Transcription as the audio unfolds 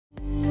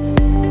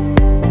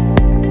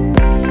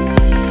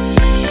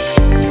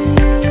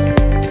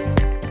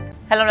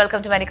Hello and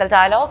welcome to Medical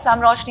Dialogues.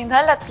 I'm Roshni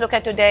Dhal. Let's look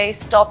at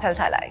today's top health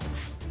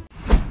highlights.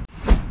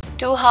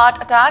 2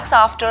 heart attacks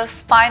after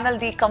spinal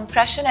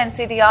decompression.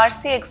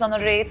 NCDRC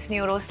exonerates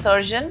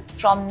neurosurgeon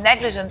from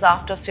negligence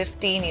after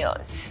 15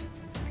 years.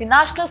 The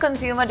National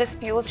Consumer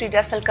Disputes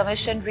Redressal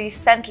Commission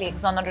recently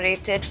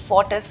exonerated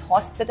Fortis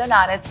Hospital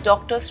and its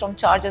doctors from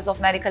charges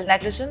of medical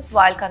negligence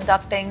while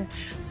conducting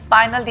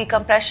spinal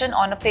decompression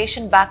on a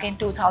patient back in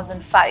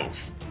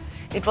 2005.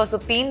 It was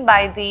opined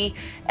by the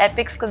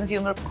Apex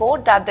Consumer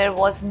Court that there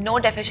was no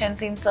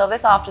deficiency in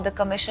service after the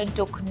Commission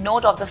took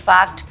note of the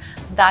fact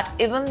that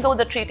even though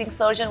the treating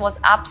surgeon was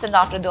absent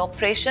after the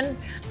operation,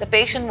 the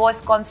patient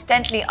was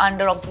constantly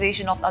under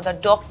observation of other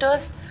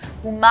doctors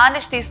who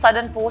managed the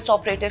sudden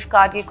post-operative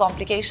cardiac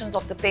complications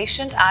of the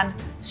patient and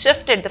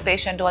shifted the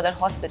patient to other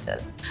hospital.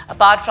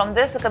 Apart from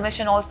this, the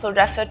Commission also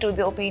referred to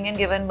the opinion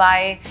given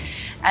by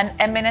an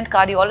eminent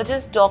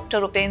cardiologist,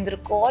 Dr.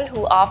 Upendra Kaul,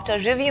 who after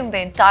reviewing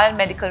the entire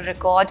medical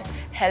record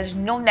held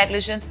no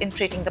negligence in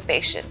treating the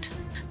patient,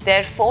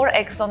 therefore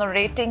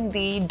exonerating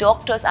the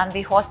doctors and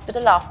the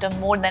hospital after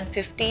more than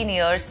 15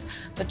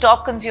 years. The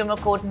top consumer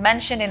court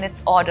mentioned in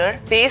its order,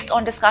 based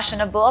on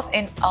discussion above,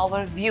 in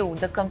our view,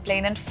 the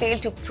complainant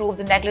failed to prove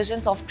the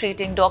negligence of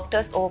treating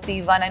doctors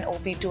OP1 and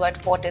OP2 at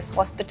Fortis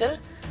Hospital.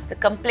 The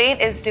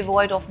complaint is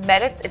devoid of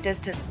merits. It is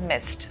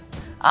dismissed.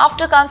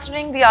 After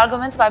considering the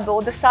arguments by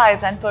both the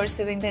sides and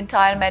pursuing the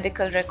entire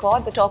medical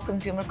record, the top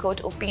consumer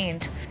court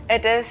opined,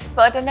 it is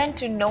pertinent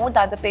to note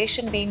that the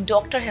patient, being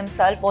doctor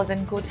himself, was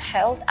in good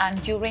health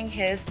and during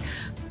his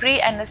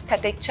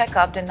pre-anesthetic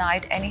checkup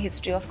denied any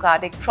history of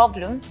cardiac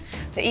problem.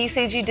 The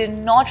ECG did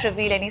not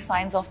reveal any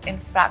signs of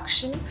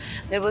infraction.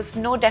 There was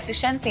no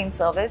deficiency in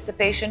service. The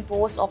patient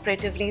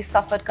post-operatively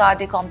suffered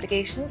cardiac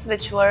complications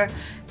which were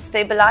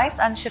stabilized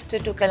and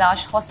shifted to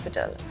Kailash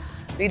Hospital.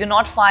 We do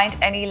not find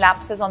any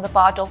lapses on the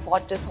part of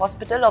Fortis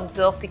Hospital,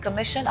 observed the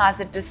Commission, as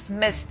it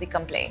dismissed the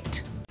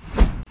complaint.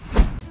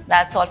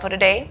 That's all for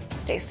today.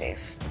 Stay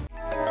safe.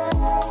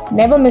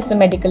 Never miss a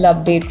medical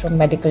update from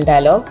Medical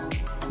Dialogues.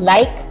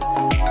 Like,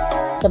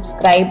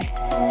 subscribe,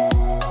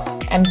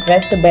 and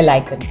press the bell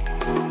icon.